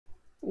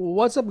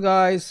What's up,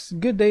 guys?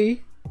 Good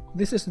day.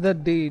 This is the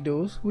Daily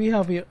Dose. We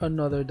have here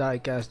another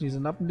diecast news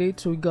and update.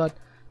 So we got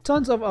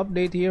tons of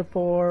update here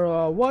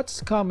for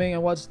what's coming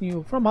and what's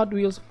new from Hot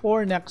Wheels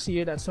for next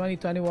year. That's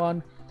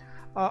 2021.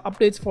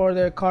 Updates for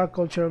their car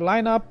culture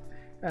lineup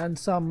and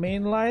some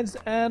main lines,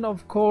 and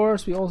of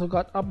course we also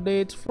got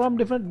updates from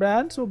different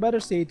brands. So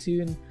better stay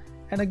tuned.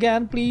 And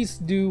again, please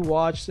do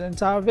watch the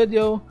entire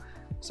video.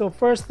 So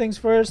first things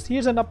first,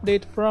 here's an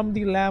update from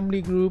the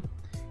Lamley Group.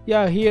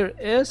 Yeah, here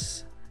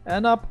is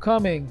an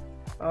upcoming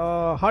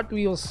Hot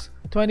Wheels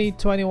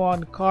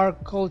 2021 car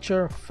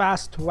culture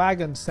fast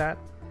wagon set.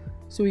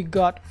 So we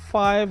got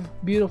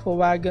 5 beautiful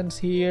wagons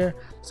here.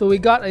 So we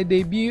got a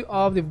debut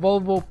of the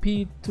Volvo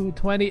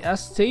P220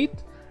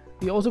 Estate.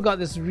 We also got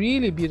this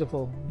really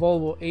beautiful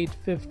Volvo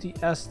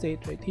 850 Estate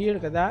right here.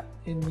 Look at that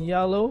in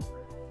yellow.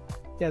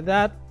 Yeah,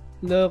 that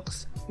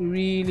looks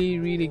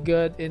really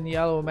good in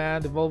yellow,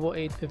 man. The Volvo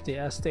 850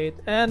 Estate.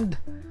 And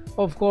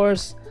of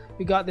course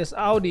we got this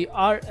Audi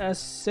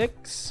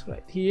RS6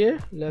 right here.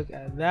 Look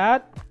at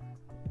that.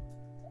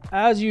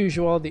 As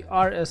usual, the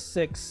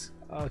RS6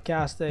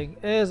 casting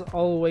is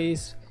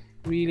always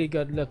really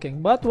good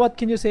looking. But what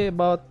can you say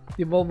about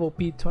the Volvo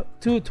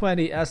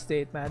P220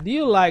 Estate, man? Do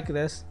you like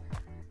this?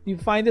 Do you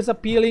find this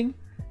appealing?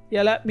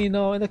 Yeah, let me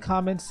know in the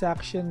comment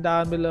section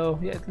down below.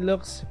 Yeah, it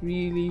looks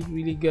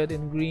really good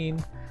in green.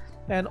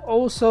 And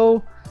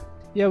also,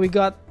 yeah, we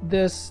got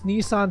this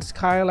Nissan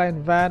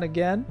Skyline van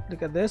again.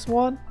 Look at this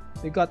one.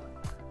 We got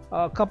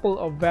a couple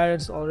of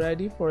variants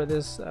already for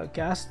this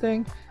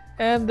casting.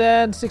 And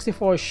then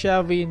 64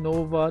 Chevy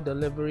Nova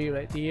delivery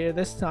right here,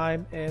 this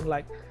time in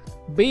like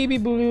baby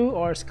blue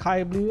or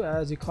sky blue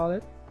as you call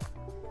it.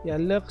 Yeah,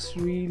 looks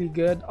really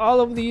good. All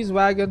of these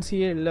wagons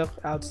here look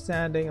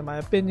outstanding in my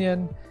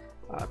opinion.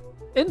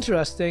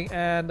 Interesting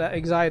and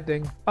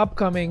exciting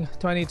upcoming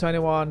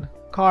 2021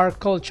 car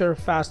culture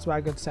fast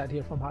wagon set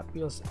here from Hot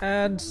Wheels.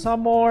 And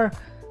some more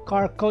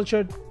car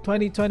culture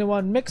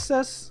 2021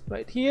 mixes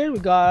right here. We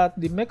got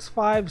the Mix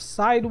 5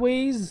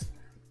 Sideways,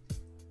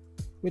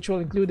 which will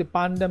include the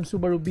Pandem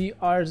Subaru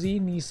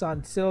BRZ,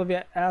 Nissan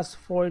Silvia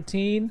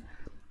S14,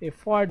 a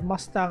Ford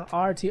Mustang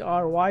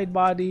RTR wide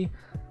body,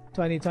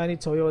 2020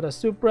 Toyota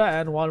Supra,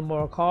 and one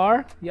more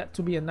car yet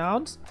to be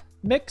announced.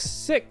 Mix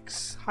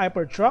 6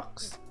 Hyper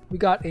Trucks. We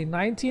got a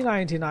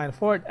 1999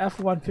 Ford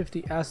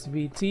F-150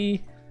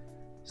 SVT,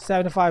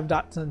 75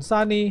 Datsun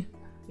Sunny,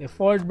 a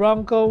Ford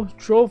Bronco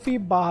Trophy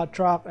Baja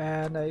truck,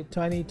 and a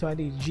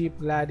 2020 Jeep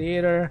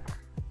Gladiator.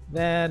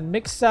 Then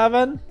Mix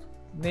 7,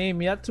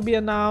 name yet to be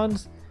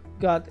announced,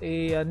 got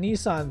a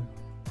Nissan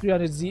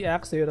 300ZX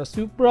Toyota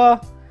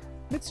Supra,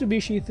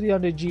 Mitsubishi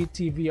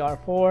 300GT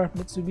VR4,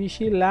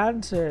 Mitsubishi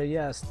Lancer,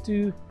 yes,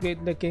 2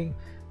 great looking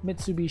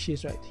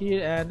Mitsubishis right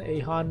here, and a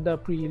Honda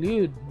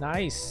Prelude.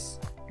 Nice,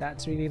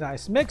 that's really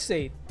nice. Mix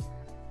 8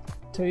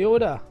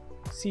 Toyota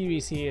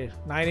series here,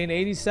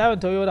 1987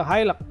 Toyota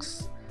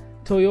Hilux,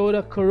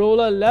 Toyota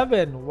Corolla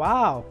 11,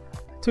 wow,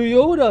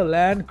 Toyota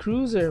Land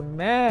Cruiser,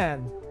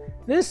 man,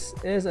 this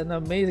is an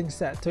amazing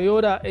set.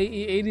 Toyota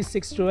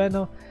AE86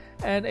 Trueno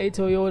and a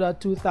Toyota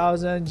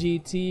 2000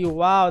 GT.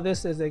 Wow,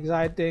 this is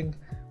exciting.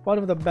 One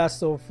of the best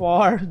so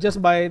far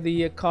just by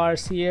the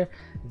cars here.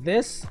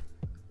 This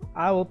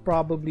I will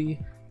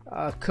probably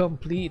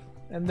complete.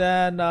 And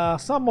then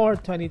some more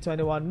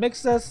 2021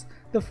 mixes.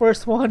 The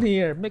first one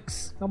here,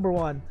 mix number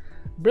 1,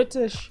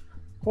 British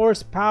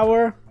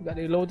horsepower. We got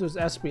a Lotus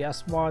Esprit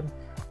S1,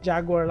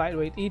 Jaguar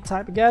lightweight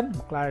E-Type again,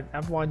 McLaren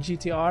F1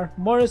 GTR,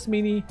 Morris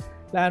Mini,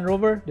 Land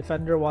Rover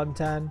Defender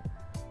 110.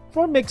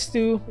 For mix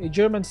 2, a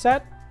German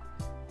set,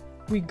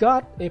 we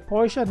got a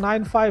Porsche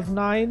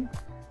 959,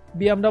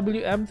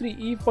 BMW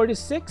M3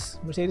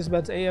 E46,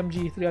 Mercedes-Benz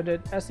AMG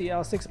 300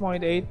 SEL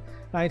 6.8,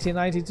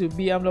 1992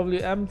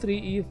 BMW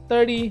M3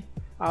 E30,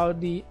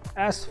 Audi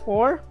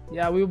S4.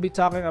 Yeah, we will be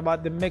talking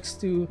about the mix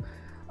 2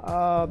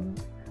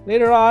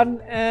 later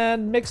on.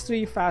 And mix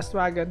 3 fast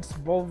wagons,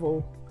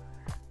 Volvo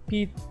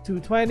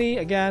P220,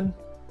 again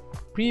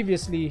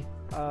previously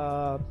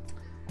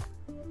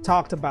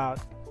talked about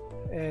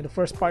in the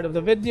first part of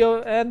the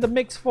video. And the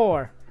mix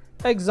 4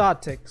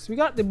 exotics, we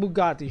got the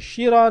Bugatti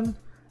Chiron,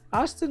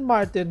 Aston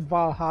Martin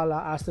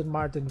Valhalla, Aston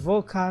Martin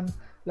Vulcan,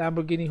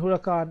 Lamborghini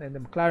Huracan, and the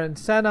McLaren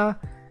Senna.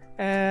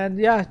 And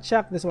yeah,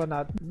 check this one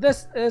out.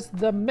 This is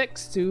the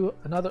mix 2,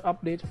 another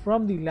update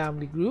from the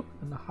Lamley Group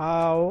on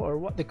how or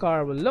what the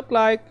car will look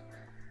like.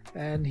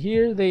 And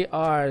here they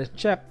are.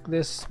 Check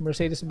this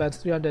Mercedes-Benz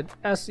 300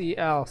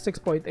 SEL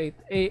 6.8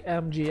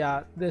 AMG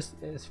out. This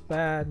is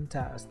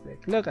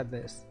fantastic. Look at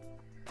this.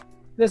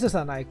 This is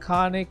an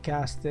iconic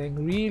casting.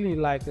 Really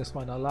like this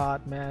one a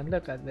lot, man.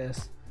 Look at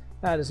this.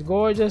 That is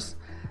gorgeous.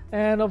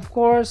 And of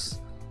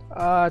course,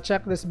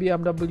 check this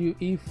BMW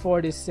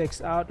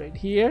E46 out right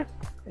here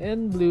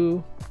in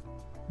blue.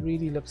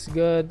 Really looks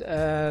good.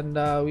 And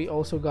we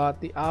also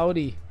got the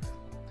Audi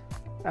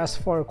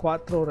S4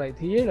 Quattro right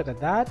here. Look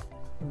at that.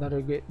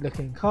 Another great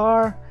looking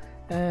car.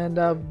 And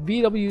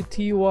VW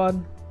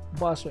T1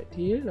 bus right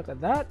here. Look at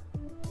that.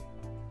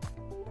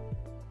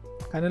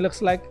 Kind of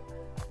looks like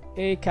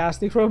a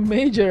casting from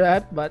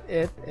Majorette, but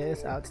it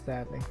is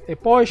outstanding. A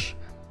Porsche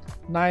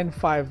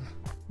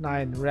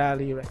 959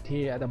 Rally right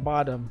here at the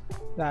bottom.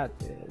 That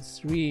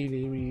is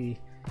really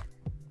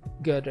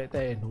good right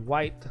there in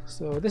white.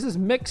 So this is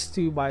mixed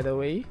too, by the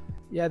way.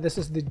 Yeah, this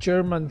is the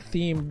German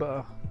theme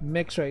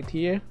mix right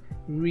here.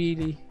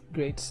 Really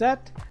great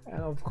set.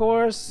 And of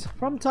course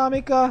from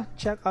Tomica,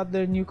 check out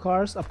their new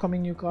cars,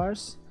 upcoming new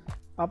cars.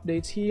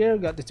 Updates here.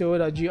 Got the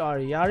Toyota GR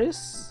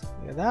Yaris.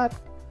 Look at that.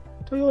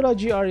 Toyota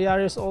GR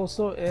Yaris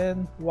also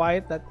in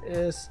white. That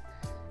is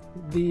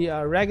the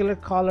regular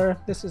color.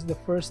 This is the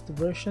first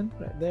version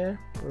right there,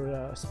 or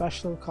a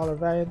special color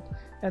variant.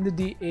 And the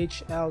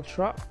DHL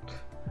truck.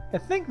 I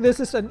think this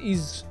is an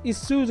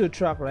Isuzu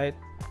truck, right?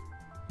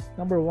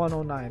 Number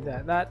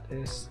 109. That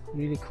is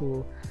really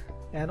cool.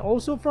 And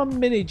also from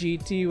Mini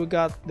GT, we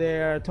got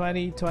their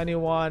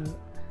 2021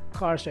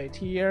 cars right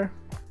here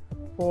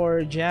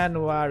for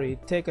January.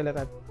 Take a look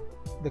at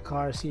the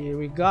cars here.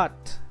 We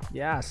got,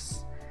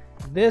 yes,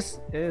 this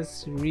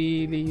is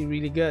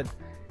really good.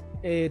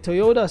 A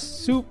Toyota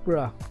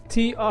Supra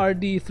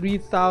TRD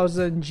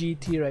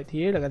 3000GT right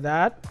here. Look at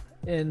that,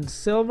 in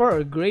silver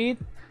or gray,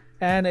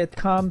 and it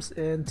comes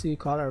into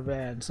color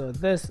van. So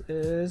this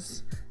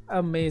is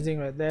amazing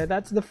right there.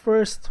 That's the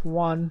first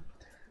one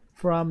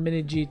from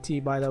Mini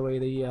GT, by the way,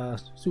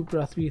 the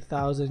Supra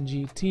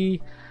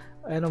 3000GT.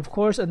 And of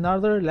course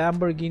another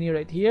Lamborghini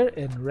right here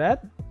in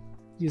red.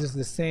 Uses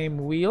the same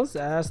wheels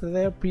as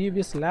their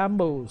previous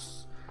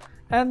Lambos.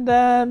 And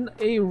then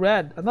a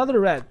red, another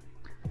red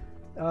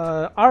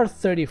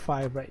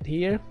R35 right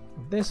here.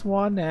 This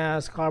one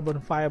has carbon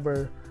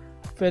fiber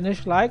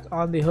finish like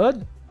on the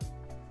hood,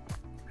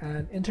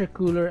 and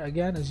intercooler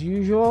again as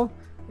usual.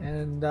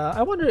 And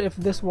I wonder if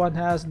this one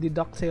has the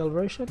ducktail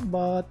version,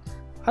 but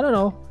I don't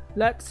know.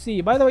 Let's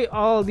see. By the way,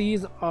 all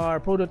these are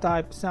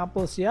prototype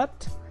samples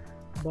yet,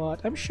 but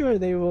I'm sure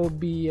they will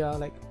be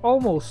like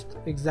almost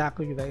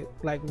exactly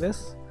like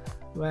this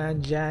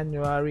when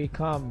January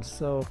comes.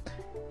 So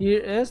here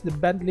is the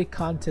Bentley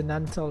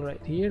Continental right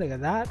here. Look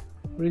at that,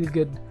 really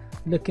good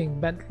looking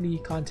Bentley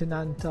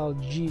Continental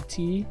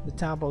GT. The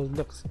tampos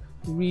looks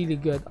really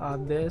good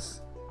on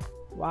this.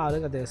 Wow,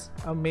 look at this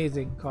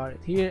amazing car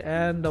right here.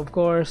 And of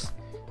course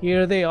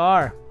here they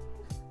are,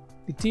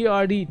 the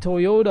TRD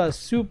Toyota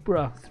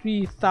Supra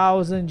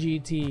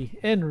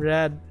 3000GT in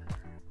red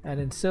and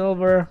in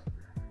silver.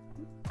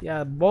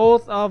 Yeah,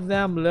 both of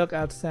them look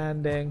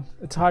outstanding.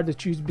 It's hard to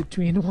choose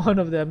between one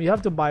of them. You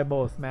have to buy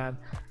both, man.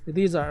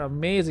 These are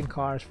amazing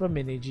cars from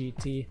Mini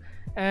GT.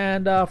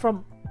 And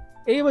from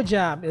Ava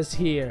Jam is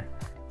here.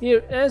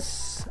 Here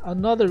is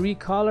another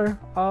recolor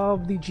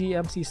of the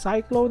GMC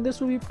Cyclone. This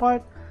will be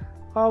part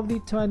of the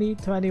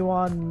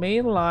 2021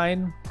 main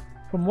line.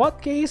 From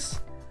what case?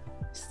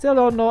 Still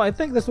don't know. I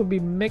think this will be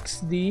Mix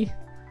D.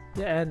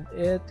 Yeah, and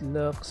it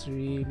looks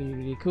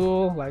really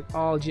cool, like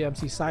all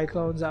GMC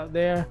Cyclones out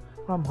there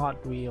from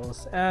Hot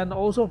Wheels. And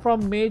also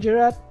from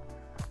Majorette,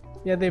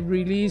 yeah, they've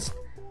released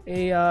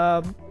a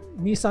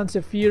Nissan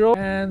Zafiro,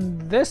 and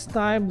this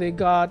time they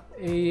got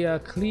a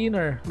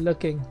cleaner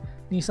looking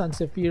Nissan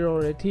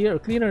Zafiro right here, or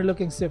cleaner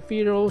looking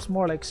Zafiros,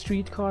 more like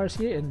street cars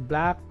here in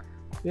black.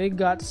 We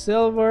got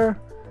silver,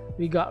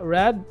 we got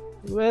red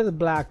with a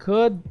black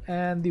hood,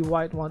 and the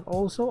white one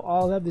also.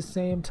 All have the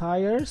same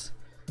tires,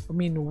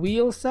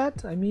 wheel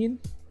set.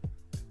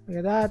 Look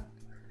at that.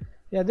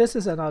 Yeah, this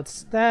is an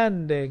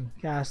outstanding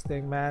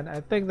casting, man. I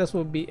think this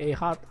will be a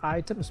hot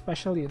item,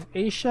 especially in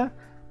Asia,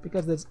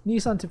 because the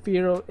Nissan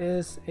Zafiro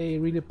is a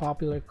really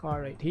popular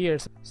car right here.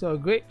 So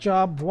great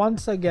job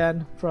once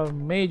again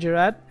from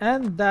Majorette.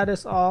 And that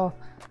is all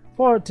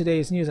for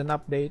today's news and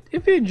update.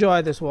 If you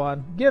enjoyed this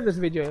one, give this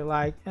video a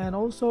like, and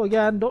also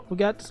again, don't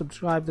forget to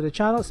subscribe to the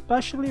channel,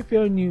 especially if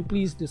you're new.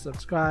 Please do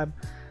subscribe.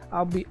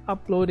 I'll be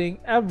uploading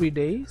every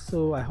day,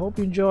 so I hope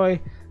you enjoy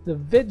the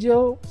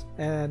video,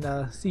 and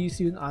see you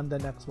soon on the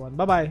next one.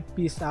 Bye bye,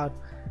 peace out,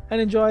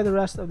 and enjoy the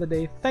rest of the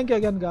day. Thank you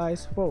again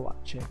guys for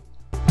watching.